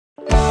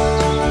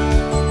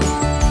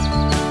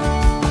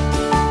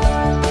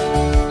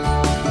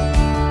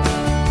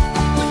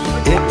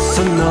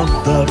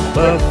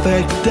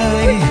perfect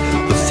day.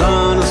 The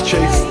sun has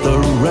chased the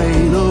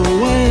rain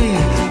away.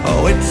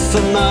 Oh, it's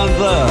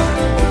another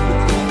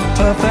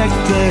perfect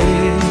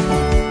day.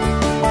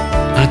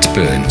 At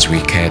Burns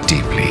we care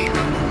deeply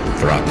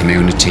for our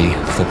community,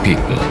 for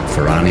people,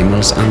 for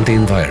animals and the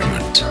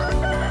environment.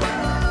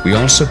 We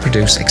also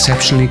produce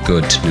exceptionally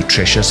good,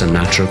 nutritious and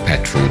natural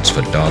pet foods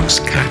for dogs,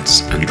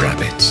 cats and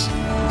rabbits.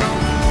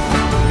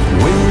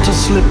 Winter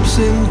slips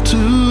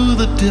into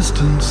the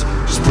distance.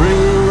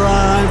 Spring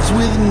arrives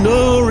with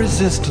no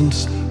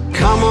resistance.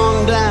 Come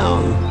on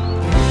down,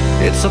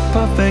 it's a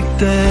perfect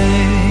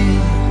day.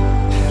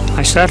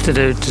 I started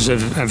out as a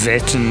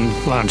vet in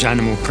large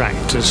animal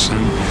practice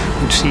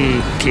and would see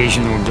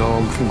occasional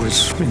dog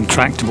with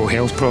intractable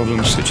health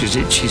problems such as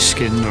itchy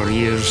skin or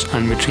ears,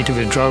 and would treat it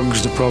with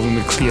drugs. The problem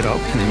would clear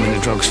up, and then when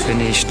the drugs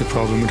finished the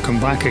problem would come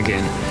back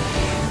again.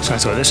 So I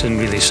thought, this isn't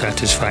really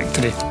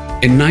satisfactory.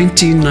 In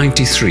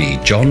 1993,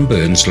 John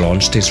Burns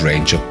launched his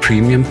range of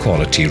premium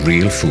quality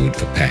real food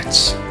for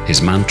pets.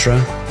 His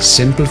mantra,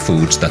 simple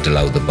foods that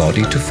allow the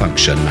body to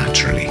function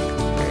naturally.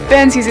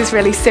 Burns uses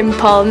really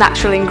simple,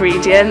 natural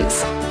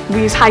ingredients.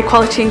 We use high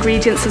quality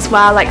ingredients as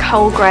well, like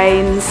whole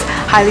grains,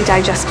 highly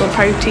digestible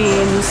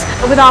proteins.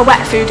 With our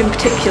wet food in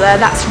particular,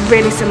 that's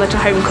really similar to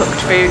home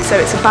cooked food, so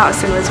it's about as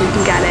similar as we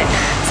can get it.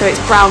 So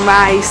it's brown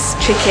rice,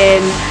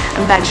 chicken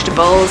and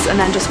vegetables, and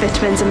then just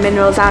vitamins and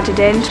minerals added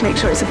in to make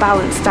sure it's a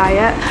balanced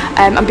diet.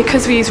 And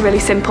because we use really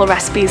simple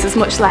recipes, there's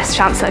much less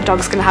chance that a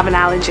dog's going to have an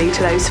allergy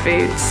to those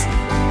foods.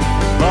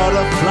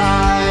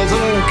 Butterflies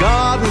and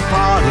garden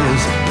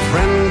parties,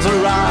 friends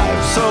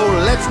arrive, so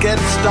let's get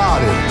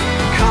started.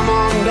 Come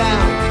on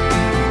down,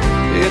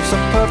 it's a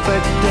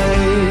perfect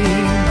day.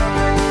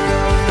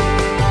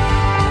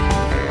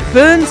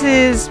 Burns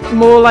is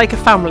more like a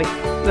family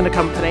than a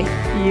company.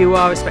 You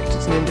are respected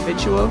as an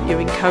individual,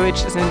 you're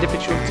encouraged as an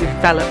individual to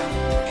develop,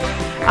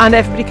 and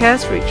everybody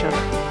cares for each other.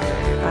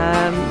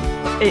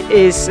 It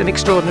is an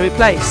extraordinary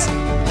place.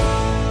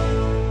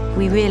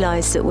 We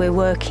realise that we're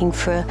working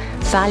for a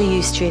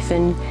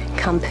values-driven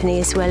company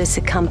as well as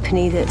a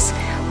company that's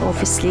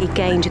obviously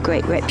gained a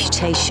great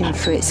reputation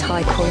for its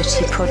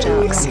high-quality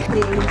products.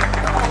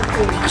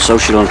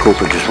 Social and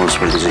corporate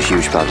responsibility is a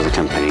huge part of the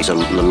company. There's a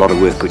lot of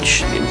work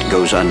which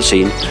goes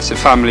unseen. It's a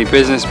family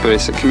business, but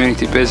it's a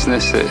community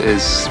business. It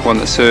is one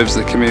that serves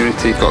the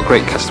community. Got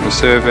great customer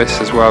service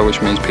as well,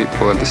 which means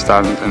people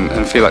understand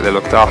and feel like they're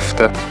looked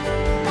after.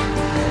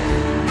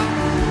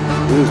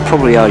 We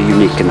probably are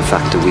unique in the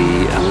fact that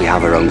we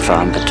have our own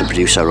farm to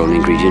produce our own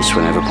ingredients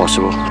whenever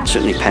possible.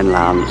 Certainly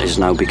Penlan is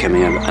now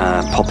becoming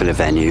a popular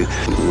venue.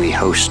 We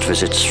host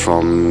visits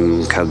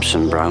from cubs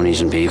and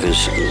brownies and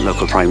beavers,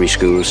 local primary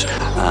schools,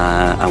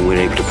 and we're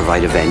able to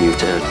provide a venue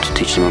to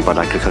teach them about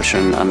agriculture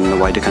and the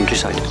wider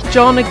countryside.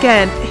 John,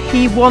 again,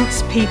 he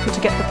wants people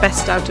to get the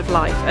best out of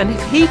life, and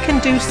if he can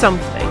do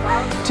something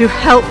to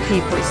help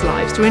people's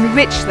lives, to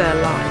enrich their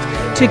lives,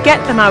 to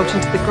get them out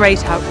into the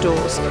great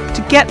outdoors,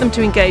 to get them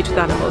to engage with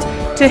animals,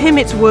 to him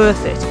it's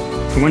worth it.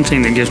 One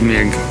thing that gives me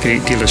a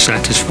great deal of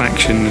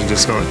satisfaction is the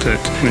thought that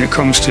when it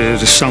comes to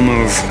the sum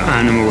of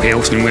animal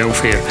health and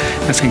welfare,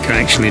 I think I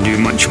actually do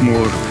much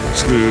more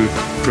through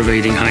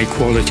providing high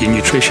quality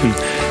nutrition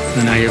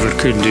than I ever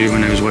could do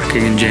when I was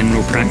working in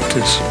general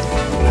practice.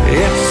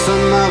 It's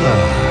another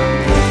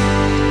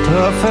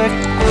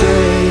perfect